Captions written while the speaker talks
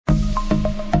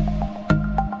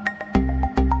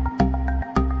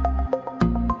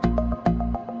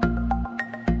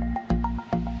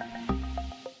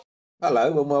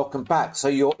Hello and welcome back. So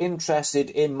you're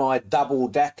interested in my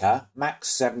double-decker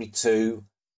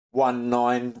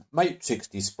MAX7219 matrix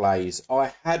displays.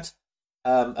 I had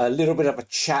a little bit of a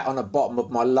chat on the bottom of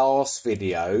my last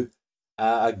video.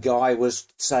 A guy was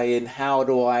saying, how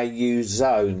do I use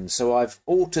zones? So I've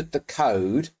altered the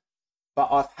code, but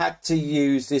I've had to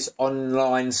use this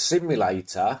online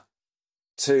simulator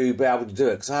to be able to do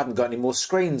it because I haven't got any more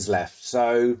screens left.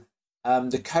 So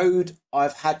the code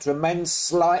I've had to amend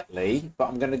slightly, but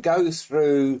I'm going to go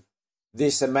through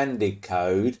this amended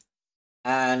code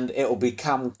and it will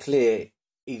become clear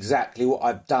exactly what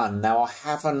I've done. Now, I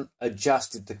haven't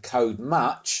adjusted the code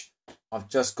much. I've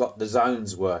just got the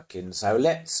zones working. So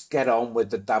let's get on with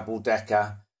the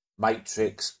double-decker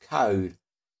matrix code.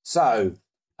 So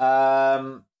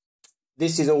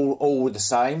this is all the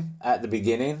same at the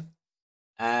beginning.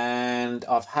 And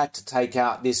I've had to take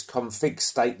out this config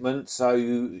statement.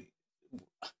 So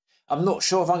I'm not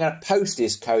sure if I'm going to post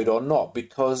this code or not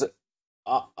because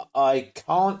I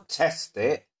can't test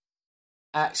it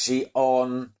actually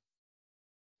on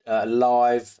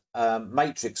live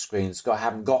matrix screens because I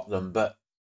haven't got them. But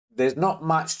there's not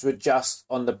much to adjust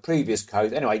on the previous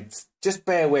code. Anyway, just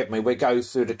bear with me. We'll go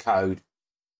through the code.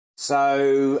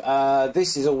 So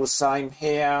this is all the same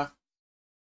here.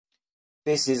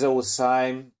 This is all the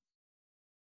same.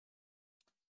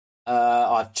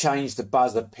 I've changed the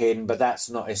buzzer pin, but that's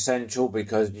not essential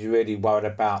because you're really worried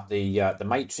about the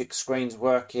matrix screens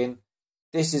working.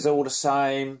 This is all the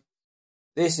same.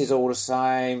 This is all the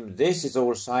same. This is all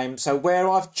the same. So where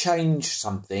I've changed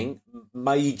something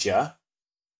major,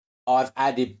 I've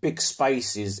added big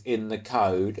spaces in the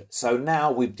code. So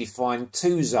now we've defined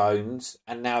 2 zones,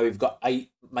 and now we've got 8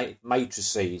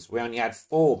 matrices. We only had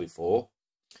 4 before.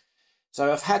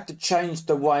 So I've had to change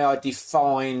the way I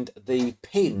defined the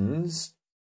pins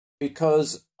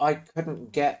because I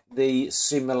couldn't get the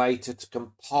simulator to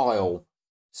compile.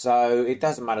 So it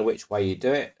doesn't matter which way you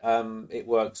do it. It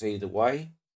works either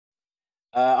way.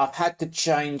 I've had to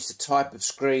change the type of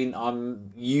screen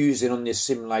I'm using on this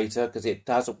simulator because it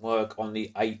doesn't work on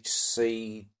the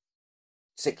HC16,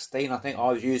 I think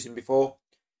I was using before.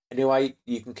 Anyway,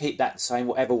 you can keep that the same,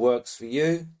 whatever works for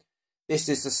you. This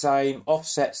is the same,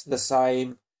 offsets the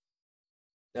same,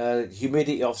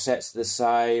 humidity offsets the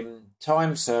same,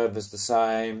 time servers the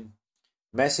same,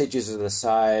 messages are the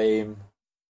same.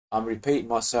 I'm repeating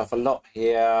myself a lot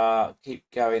here.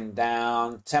 Keep going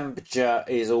down. Temperature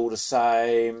is all the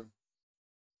same.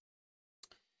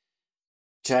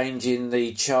 Changing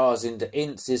the chars into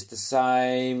ints is the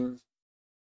same.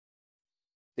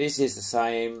 This is the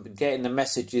same. Getting the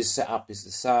messages set up is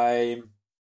the same.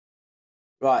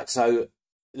 Right, so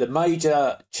the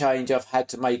major change I've had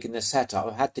to make in the setup,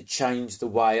 I've had to change the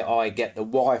way I get the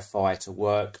Wi-Fi to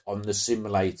work on the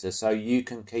simulator. So you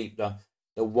can keep the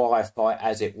Wi-Fi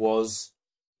as it was.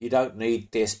 You don't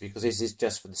need this because this is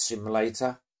just for the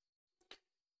simulator.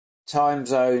 Time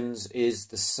zones is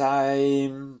the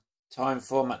same. Time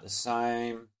format the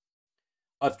same.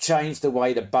 I've changed the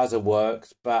way the buzzer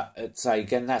works, but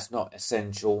again, that's not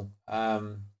essential.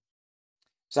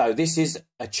 So this is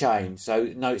a change. So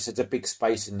notice there's a big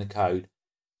space in the code.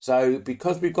 So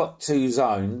because we've got 2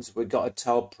 zones, we've got to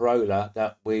tell Parola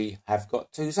that we have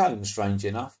got 2 zones, strange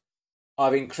enough.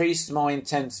 I've increased my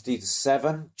intensity to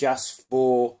 7 just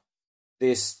for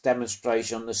this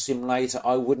demonstration on the simulator.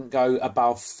 I wouldn't go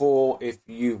above 4 if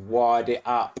you've wired it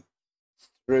up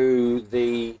through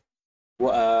the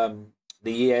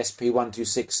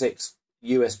ESP1266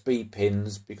 USB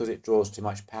pins because it draws too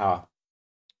much power.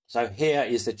 So here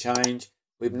is the change.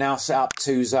 We've now set up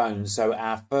 2 zones. So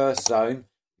our first zone,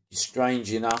 which is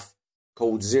strange enough,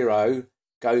 called 0,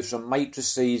 goes from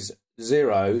matrices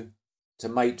 0 to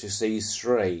matrices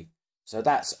 3. So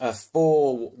that's a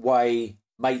 4-way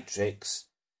matrix,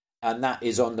 and that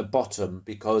is on the bottom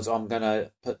because I'm going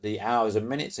to put the hours and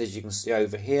minutes, as you can see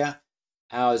over here.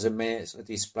 Hours and minutes are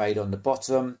displayed on the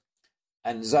bottom.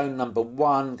 And zone number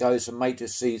 1 goes from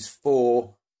matrices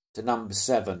 4 to number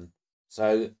 7.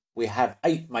 So we have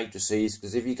 8 matrices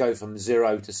because if you go from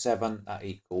 0 to 7, that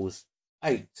equals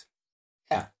 8.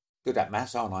 Yeah, good at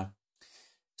maths, aren't I?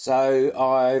 So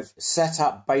I've set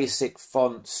up basic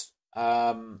fonts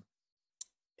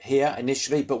here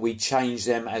initially, but we change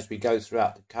them as we go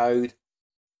throughout the code.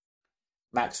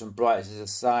 Maximum brightness is the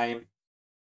same.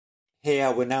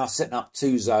 Here we're now setting up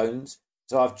 2 zones.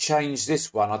 So I've changed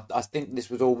this one. I think this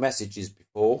was all messages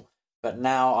before, but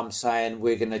now I'm saying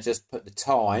we're going to just put the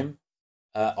time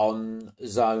on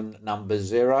zone number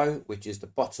 0, which is the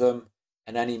bottom,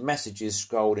 and any messages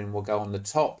scrolled in will go on the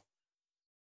top.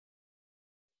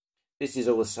 This is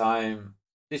all the same.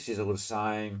 This is all the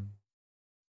same.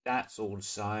 That's all the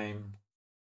same.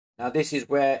 Now this is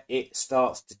where it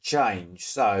starts to change.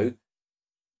 So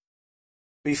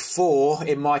before,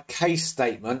 in my case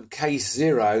statement, case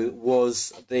 0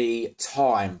 was the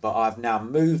time, but I've now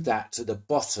moved that to the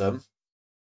bottom,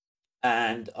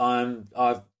 and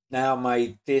I've now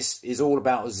made this is all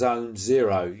about zone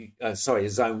 0.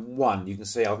 Zone 1. You can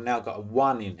see I've now got a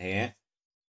 1 in here.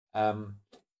 And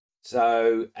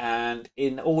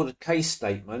in all the case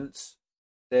statements,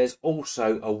 there's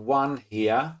also a 1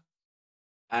 here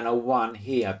and a 1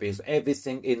 here, because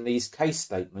everything in these case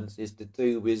statements is to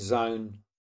do with zone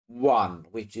 1,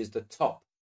 which is the top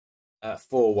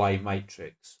 4-way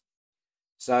matrix.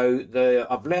 So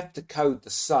I've left the code the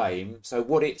same, so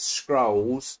what it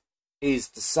scrolls is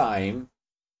the same,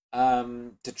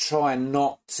 to try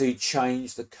not to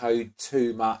change the code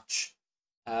too much,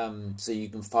 so you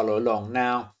can follow along.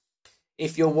 Now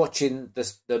if you're watching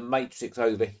the matrix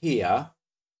over here,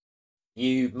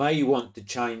 you may want to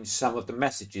change some of the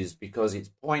messages, because it's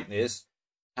pointless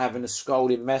having a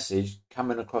scrolling message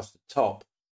coming across the top,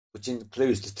 which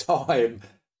includes the time,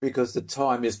 because the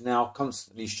time is now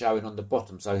constantly showing on the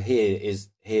bottom. So here's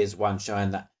one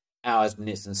showing that hours,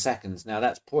 minutes and seconds. Now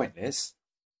that's pointless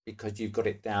because you've got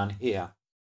it down here.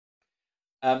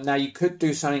 Now you could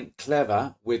do something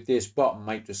clever with this bottom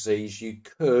matrices. You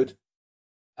could,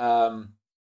 like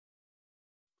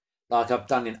I've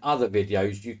done in other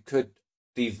videos, you could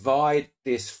divide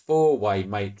this 4-way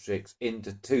matrix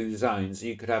into 2 zones.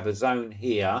 You could have a zone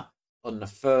here on the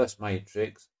first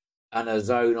matrix and a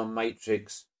zone on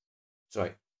matrix,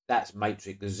 that's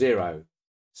matrix 0.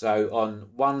 So on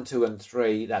 1, 2 and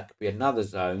 3, that could be another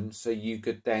zone. So you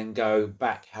could then go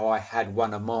back how I had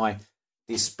one of my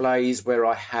displays where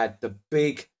I had the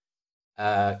big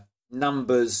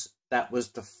numbers. That was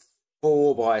the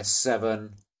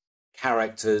 4x7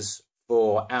 characters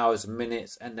for hours and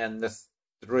minutes, and then the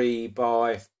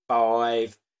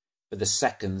 3x5 for the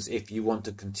seconds, if you want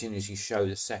to continuously show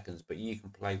the seconds, but you can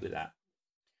play with that.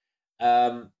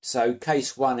 So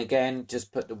case 1 again,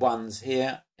 just put the 1s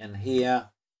here and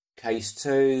here. Case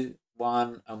 2,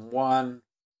 1 and 1.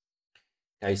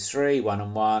 Case 3, 1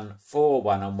 and 1. 4,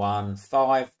 1 and 1.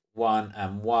 5, 1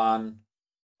 and 1.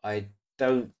 I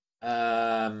don't,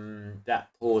 that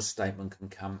pause statement can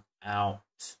come out.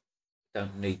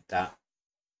 Don't need that,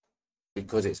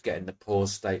 because it's getting the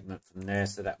pause statement from there,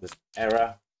 so that was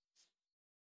error.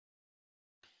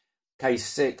 Case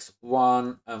 6,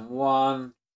 1 and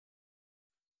 1.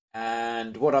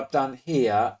 And what I've done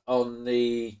here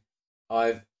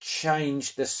I've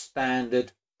changed the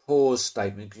standard pause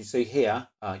statement, because you see here,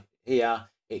 here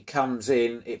it comes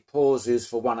in, it pauses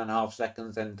for 1.5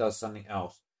 seconds, then does something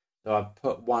else. So I've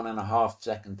put 1.5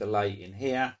 second delay in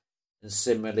here, and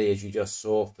similarly, as you just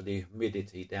saw for the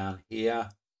humidity down here.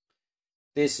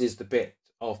 This is the bit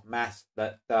of math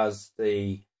that does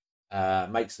the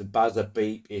makes the buzzer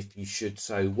beep if you should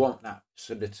so want that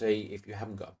facility. If you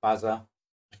haven't got a buzzer,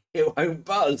 it won't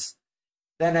buzz.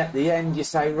 Then at the end you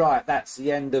say, right, that's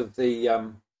the end of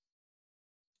the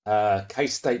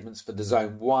case statements for the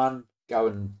zone 1. Go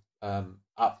and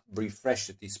refresh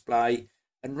the display,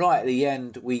 and right at the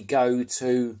end we go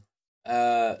to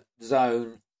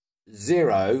zone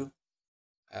 0.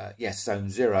 Yes, zone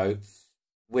 0,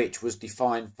 which was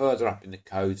defined further up in the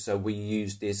code. So we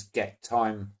use this get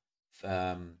time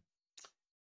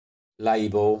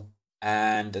label,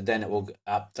 and then it will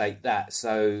update that.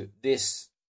 So this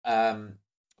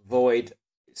void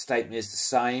statement is the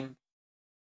same,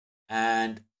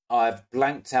 and I've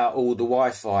blanked out all the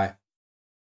Wi-Fi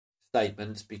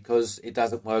statements because it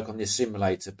doesn't work on this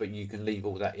simulator, but you can leave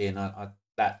all that in.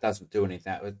 That doesn't do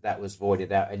anything. That was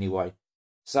voided out anyway.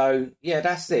 So yeah,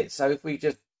 that's it. So if we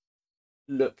just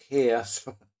look here,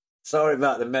 sorry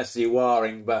about the messy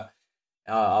wiring, but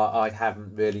I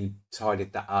haven't really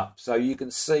tidied that up. So you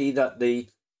can see that the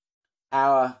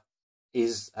hour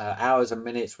is hours and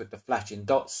minutes with the flashing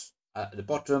dots at the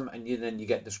bottom, and then you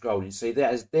get the scrolling. See,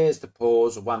 there's the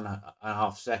pause,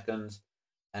 1.5 seconds,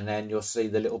 and then you'll see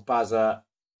the little buzzer.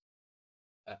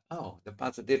 Oh, the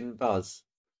buzzer didn't buzz.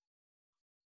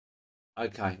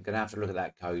 Okay, I'm gonna have to look at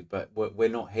that code, but we're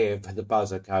not here for the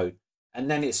buzzer code. And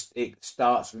then it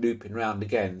starts looping around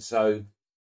again. So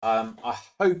I'm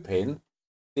hoping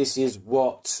this is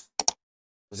what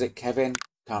was it, Kevin?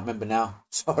 Can't remember now.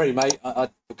 Sorry, mate.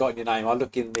 I'd forgotten your name. I'll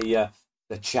look in the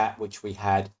chat which we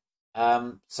had.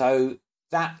 So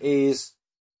that is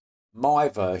my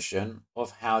version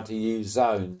of how to use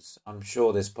zones. I'm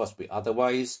sure there's possibly other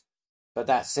ways, but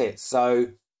that's it.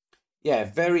 So yeah,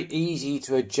 very easy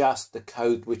to adjust the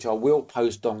code, which I will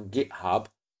post on GitHub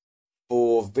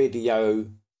for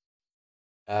video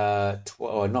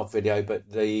not video, but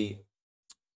the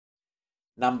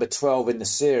number 12 in the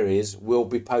series will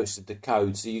be posted the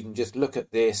code, so you can just look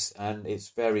at this and it's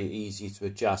very easy to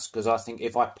adjust, because I think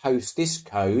if I post this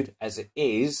code as it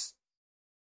is,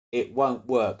 it won't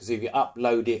work, because if you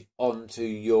upload it onto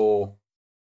your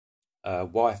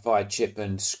Wi-Fi chip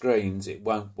and screens, it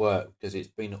won't work because it's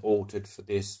been altered for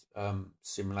this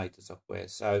simulator software.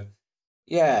 So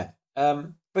yeah,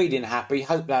 feeling happy.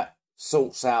 Hope that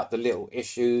sorts out the little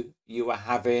issue you were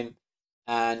having.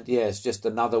 And yeah, it's just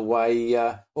another way,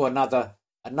 or another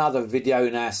video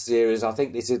in our series. I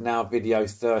think this is now video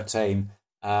 13.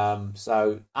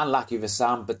 So unlucky for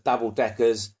some, but double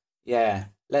deckers. Yeah,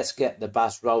 let's get the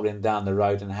bus rolling down the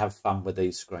road and have fun with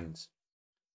these screens.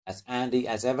 That's Andy,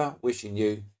 as ever, wishing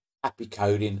you happy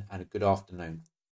coding and a good afternoon.